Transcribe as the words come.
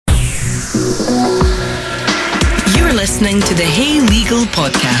You're listening to the Hey Legal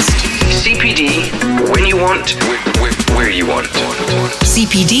Podcast. CPD, when you want, where you want.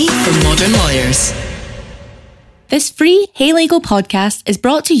 CPD for modern lawyers. This free Hey Legal podcast is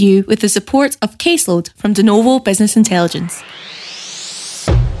brought to you with the support of Caseload from De Novo Business Intelligence.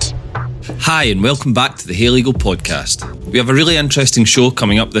 Hi and welcome back to the Hey Legal Podcast. We have a really interesting show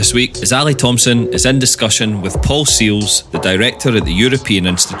coming up this week as Ali Thompson is in discussion with Paul Seals, the Director at the European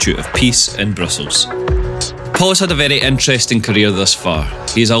Institute of Peace in Brussels. Paul has had a very interesting career thus far.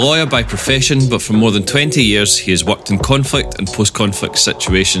 He is a lawyer by profession, but for more than 20 years he has worked in conflict and post-conflict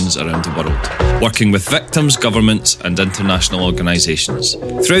situations around the world, working with victims, governments and international organisations.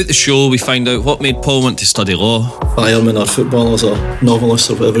 Throughout the show we find out what made Paul want to study law. Firemen or footballers or novelists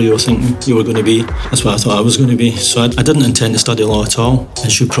or whatever you were thinking you were going to be. That's what I thought I was going to be. So I didn't intend to study law at all.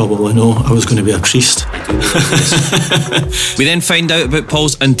 As you probably know, I was going to be a priest. We then find out about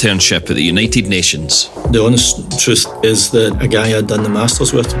Paul's internship at the United Nations. The honest truth is that a guy I'd done the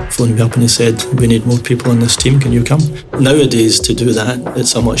Masters with phoned me up and he said, "We need more people on this team, can you come?" Nowadays, to do that,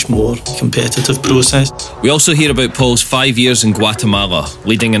 it's a much more competitive process. We also hear about Paul's 5 years in Guatemala,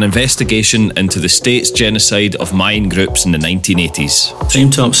 leading an investigation into the state's genocide of Mayan groups in the 1980s. Time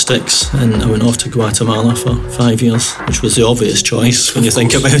to up sticks and I went off to Guatemala for 5 years, which was the obvious choice when you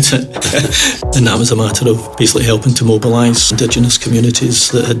think about it. And that was a matter of basically helping to mobilise indigenous communities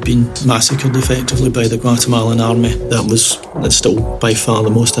that had been massacred effectively by the Guatemalan army. That's still by far the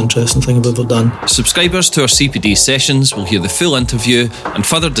most interesting thing I've ever done. Subscribers to our CPD sessions will hear the full interview and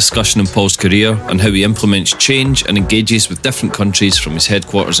further discussion on Paul's career and how he implements change and engages with different countries from his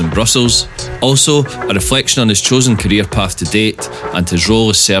headquarters in Brussels. Also, a reflection on his chosen career path to date and his role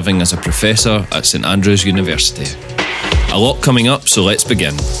as serving as a professor at St Andrews University. A lot coming up, so let's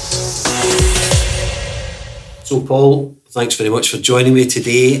begin. So Paul, thanks very much for joining me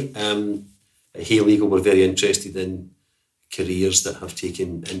today. At Hey Legal, we're very interested in careers that have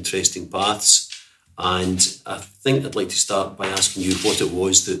taken interesting paths, and I think I'd like to start by asking you what it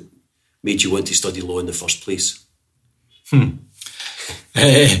was that made you want to study law in the first place.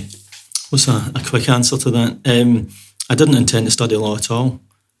 What's a quick answer to that? I didn't intend to study law at all.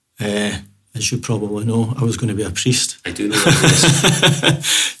 As you probably know, I was going to be a priest. I do know that.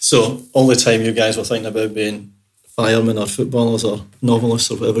 So all the time you guys were thinking about being firemen or footballers or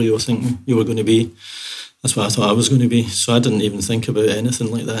novelists or whatever you were thinking you were going to be, that's what I thought I was going to be. So I didn't even think about anything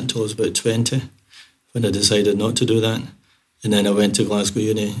like that until I was about 20 when I decided not to do that. And then I went to Glasgow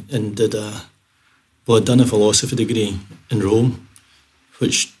Uni and I'd done a philosophy degree in Rome,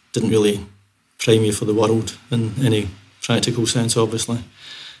 which didn't really prime you for the world in any practical sense, obviously.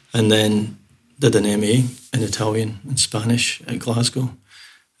 And then did an MA in Italian and Spanish at Glasgow,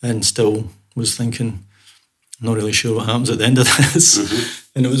 and still was thinking, I'm not really sure what happens at the end of this.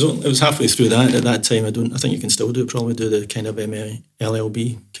 Mm-hmm. And it was halfway through that. At that time, I think you can still probably do the kind of MA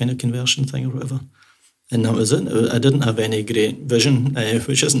LLB kind of conversion thing or whatever. And that was it. I didn't have any great vision,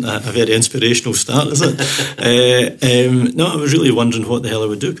 which isn't a very inspirational start, is it? No, I was really wondering what the hell I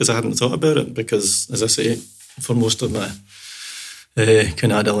would do because I hadn't thought about it. Because, as I say, for most of my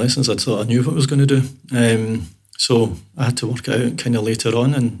kind of adolescence, I thought I knew what I was going to do. So I had to work it out kind of later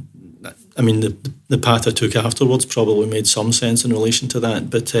on. And I mean, the path I took afterwards probably made some sense in relation to that.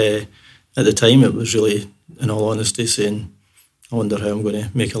 But at the time, it was really, in all honesty, saying, I wonder how I'm going to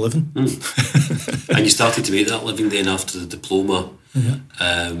make a living. And you started to make that living then after the diploma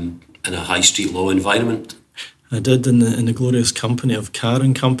in a high street law environment? I did in the glorious company of Carr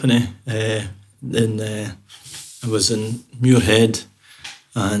and Company. I was in Muirhead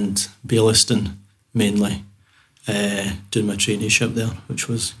and Baillieston mainly, doing my traineeship there, which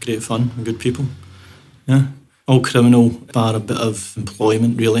was great fun and good people. Yeah, all criminal, bar a bit of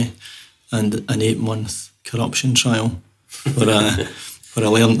employment really, and an 8-month corruption trial where I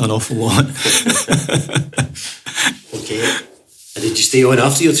learned an awful lot. Okay. And did you stay on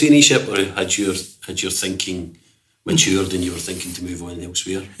after your traineeship, or had your thinking matured and you were thinking to move on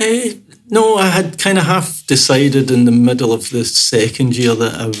elsewhere? No, I had kind of half decided in the middle of the second year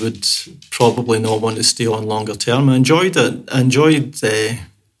that I would probably not want to stay on longer term. I enjoyed it.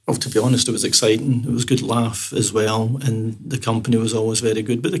 Well, to be honest, it was exciting. It was a good laugh as well, and the company was always very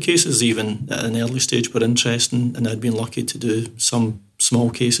good. But the cases, even at an early stage, were interesting, and I'd been lucky to do some small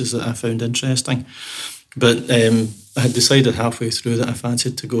cases that I found interesting. But I had decided halfway through that I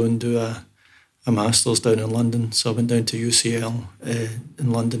fancied to go and do a master's down in London. So I went down to UCL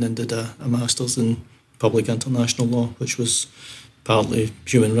in London and did a master's in public international law, which was partly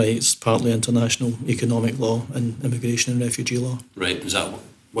human rights, partly international economic law and immigration and refugee law. Right, was that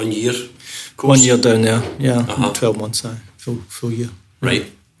 1 year course? 1 year down there, yeah, 12 months, full year.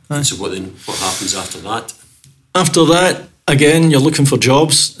 Right. So what happens after that? After that, again, you're looking for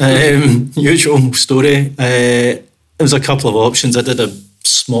jobs. Usual story. There was a couple of options. I did a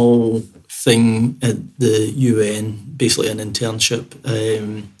small thing at the UN, basically an internship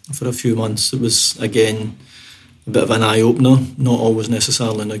for a few months. It was, again, a bit of an eye-opener, not always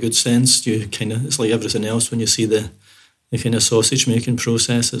necessarily in a good sense. It's like everything else when you see the kind of sausage-making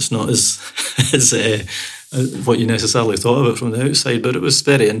process. It's not as what you necessarily thought of it from the outside, but it was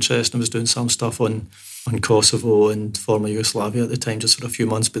very interesting. I was doing some stuff on Kosovo and former Yugoslavia at the time, just for a few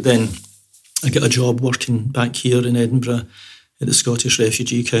months. But then I got a job working back here in Edinburgh at the Scottish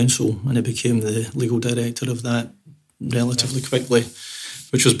Refugee Council, and I became the legal director of that relatively quickly,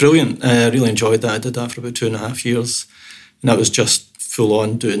 which was brilliant. I really enjoyed that. I did that for about 2.5 years, and that was just full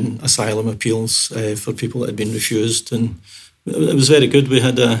on doing asylum appeals for people that had been refused, and it was very good. We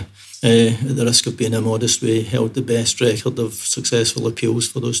had at the risk of being immodest, we held the best record of successful appeals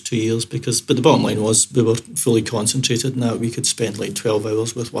for those 2 years but the bottom line was we were fully concentrated in that. We could spend like 12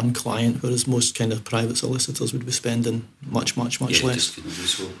 hours with one client, whereas most kind of private solicitors would be spending much less.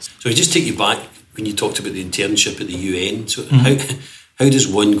 So I just take you back when you talked about the internship at the UN. So how does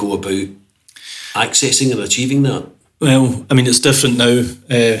one go about accessing and achieving that? Well, I mean, it's different now.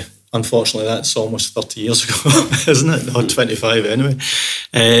 Unfortunately, that's almost 30 years ago, isn't it? Or 25 anyway.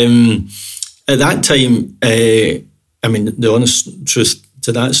 At that time, I mean, the honest truth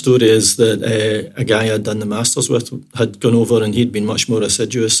to that story is that a guy I'd done the Masters with had gone over, and he'd been much more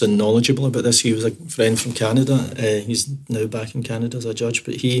assiduous and knowledgeable about this. He was a friend from Canada. He's now back in Canada as a judge,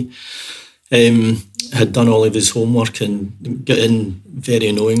 but he had done all of his homework and got in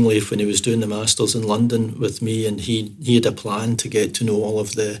very knowingly when he was doing the Masters in London with me, and he had a plan to get to know all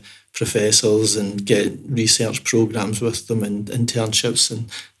of the professors and get research programs with them and internships, and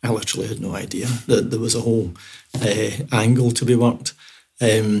I literally had no idea that there was a whole angle to be worked.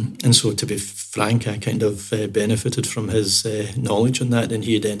 And so, to be frank, I kind of benefited from his knowledge on that, and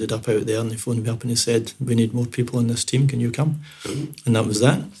he had ended up out there, and he phoned me up and he said, "We need more people in this team, can you come?" And that was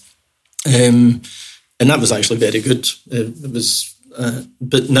that. And that was actually very good. It was,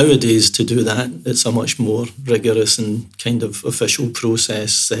 but nowadays to do that, it's a much more rigorous and kind of official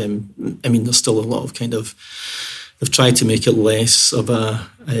process. I mean, there's still a lot of kind of, they've tried to make it less of a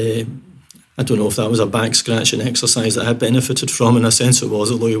I don't know if that was a back-scratching exercise that I benefited from. In a sense it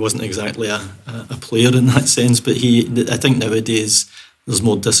was, although he wasn't exactly a player in that sense. But I think nowadays there's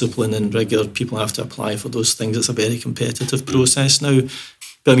more discipline and rigour. People have to apply for those things. It's a very competitive process now.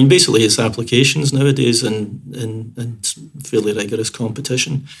 But I mean, basically it's applications nowadays and fairly rigorous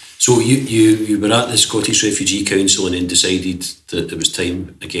competition. So you were at the Scottish Refugee Council and then decided that it was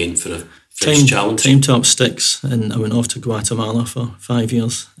time again for a fresh challenge? Time to up sticks, and I went off to Guatemala for 5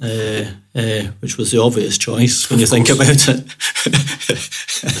 years, which was the obvious choice when you think about it.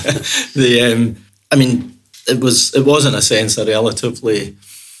 I mean, it was in a sense a relatively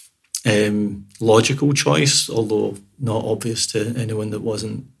logical choice, although not obvious to anyone that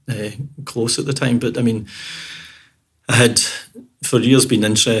wasn't close at the time. But I mean, I had for years been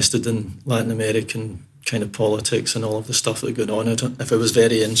interested in Latin American kind of politics and all of the stuff that going on. If I was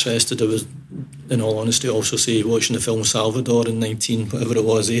very interested, I was, in all honesty, also say watching the film Salvador in 84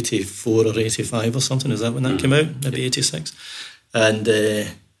 or 85 or something. Is that when that came out? Maybe 86. And a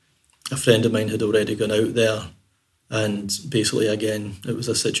friend of mine had already gone out there, and basically again it was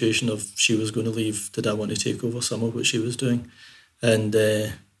a situation of she was going to leave, did I want to take over some of what she was doing? And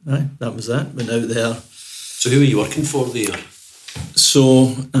that was that. Went out there. So who were you working for there? So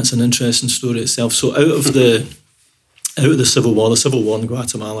that's an interesting story itself. So out of the Civil War in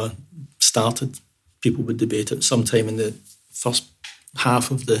Guatemala started, people would debate it sometime in the first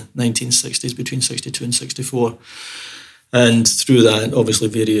half of the 1960s, between 62 and 64. And through that, obviously,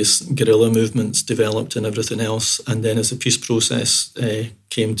 various guerrilla movements developed and everything else. And then as the peace process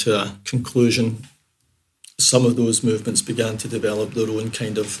came to a conclusion, some of those movements began to develop their own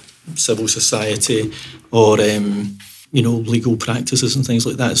kind of civil society or legal practices and things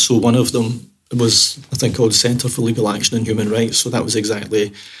like that. So one of them was a thing called Centre for Legal Action and Human Rights. So that was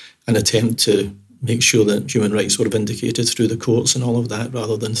exactly an attempt to make sure that human rights were vindicated through the courts and all of that,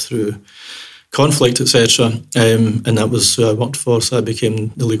 rather than through conflict, etc. And that was who I worked for. So I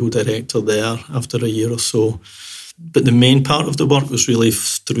became the legal director there after a year or so. But the main part of the work was really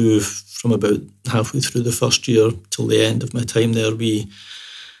from about halfway through the first year till the end of my time there. We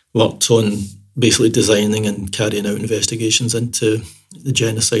worked on basically designing and carrying out investigations into the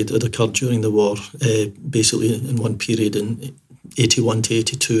genocide that had occurred during the war, basically in one period in 81 to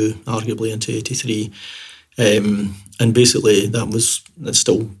 82, arguably into 83. And basically that's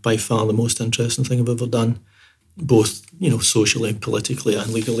still by far the most interesting thing I've ever done. both, socially, politically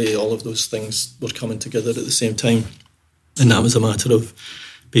and legally. All of those things were coming together at the same time. And that was a matter of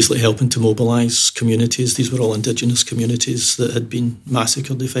basically helping to mobilise communities. These were all indigenous communities that had been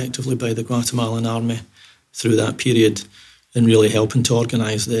massacred effectively by the Guatemalan army through that period, and really helping to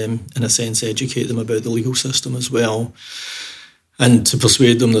organise them, in a sense, educate them about the legal system as well, and to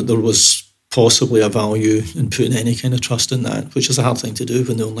persuade them that there was possibly a value in putting any kind of trust in that, which is a hard thing to do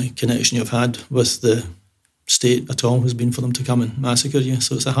when the only connection you've had with the state at all has been for them to come and massacre you.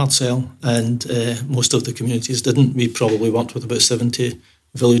 So it's a hard sell, and most of the communities didn't. We probably worked with about 70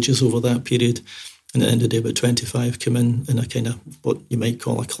 villages over that period, and at the end of the day about 25 came in a kind of what you might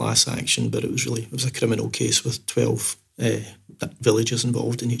call a class action, but it was a criminal case with 12 villages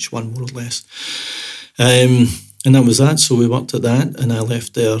involved in each one, more or less. And that was that. So we worked at that, and I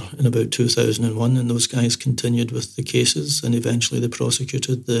left there in about 2001, and those guys continued with the cases, and eventually they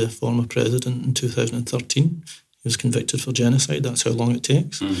prosecuted the former president in 2013. He was convicted for genocide. That's how long it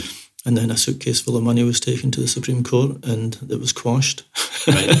takes. And then a suitcase full of money was taken to the Supreme Court, and it was quashed,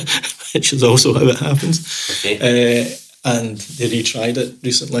 right. Which is also how it happens. Okay. And they retried it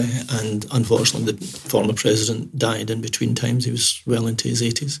recently, and unfortunately the former president died in between times. He was well into his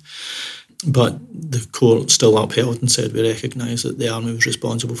 80s. But the court still upheld and said we recognise that the army was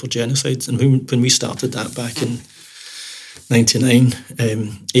responsible for genocides. And when we started that back in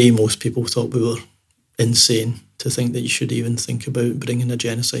 1999, most people thought we were insane to think that you should even think about bringing a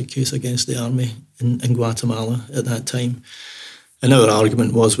genocide case against the army in Guatemala at that time. And our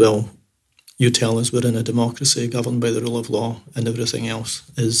argument was, well, you tell us we're in a democracy governed by the rule of law, and everything else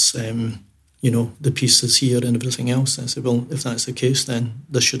is... the peace is here and everything else. And I said, well, if that's the case, then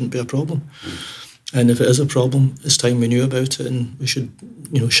this shouldn't be a problem. And if it is a problem, it's time we knew about it, and we should,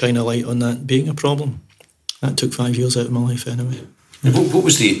 shine a light on that being a problem. That took 5 years out of my life anyway. And what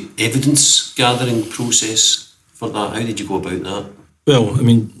was the evidence gathering process for that? How did you go about that? Well,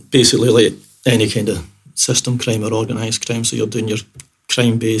 basically like any kind of system crime or organised crime, so you're doing your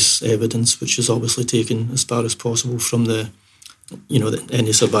crime-based evidence, which is obviously taken as far as possible from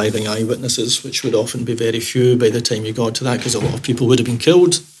any surviving eyewitnesses, which would often be very few by the time you got to that, because a lot of people would have been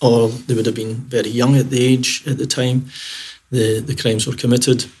killed, or they would have been very young at the time the crimes were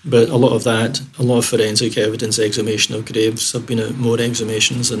committed. But a lot of forensic evidence, exhumation of graves. I've been at more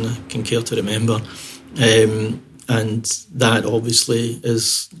exhumations than I can care to remember. And that obviously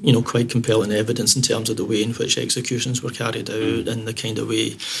is, quite compelling evidence in terms of the way in which executions were carried out, and the kind of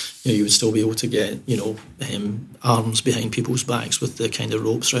way, you would still be able to get, arms behind people's backs with the kind of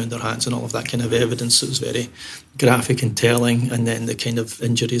ropes around their hands and all of that kind of evidence. It was very graphic and telling. And then the kind of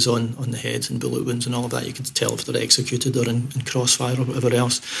injuries on the heads and bullet wounds and all of that, you could tell if they're executed or in crossfire or whatever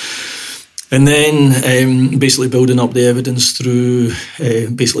else. And then basically building up the evidence through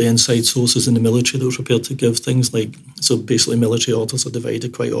basically inside sources in the military that were prepared to give things like, so basically military orders are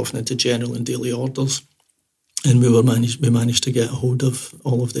divided quite often into general and daily orders. And we managed to get a hold of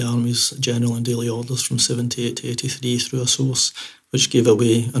all of the Army's general and daily orders from 78 to 83 through a source, which gave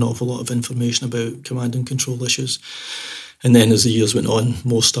away an awful lot of information about command and control issues. And then as the years went on,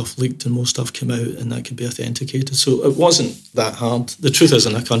 more stuff leaked and more stuff came out, and that could be authenticated. So it wasn't that hard. The truth is,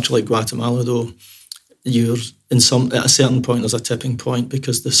 in a country like Guatemala, though, you're at a certain point there's a tipping point,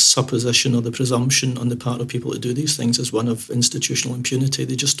 because the supposition or the presumption on the part of people that do these things is one of institutional impunity.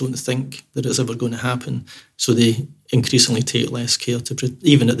 They just don't think that it's ever going to happen. So they increasingly take less care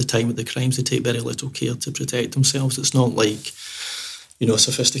even at the time of the crimes, they take very little care to protect themselves. It's not like, a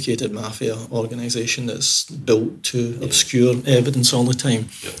sophisticated mafia organisation that's built to obscure evidence all the time.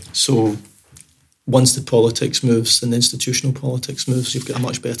 Yeah. So once the politics moves and the institutional politics moves, you've got a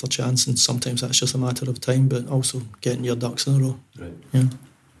much better chance, and sometimes that's just a matter of time, but also getting your ducks in a row. Right. Yeah.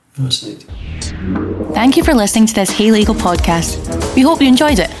 Fascinating. Thank you for listening to this Hey Legal podcast. We hope you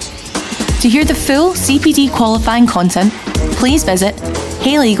enjoyed it. To hear the full CPD qualifying content, please visit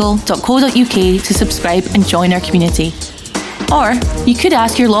heylegal.co.uk to subscribe and join our community. Or you could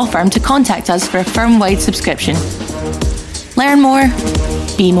ask your law firm to contact us for a firm-wide subscription. Learn more,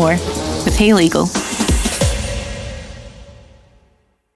 be more with Hey Legal.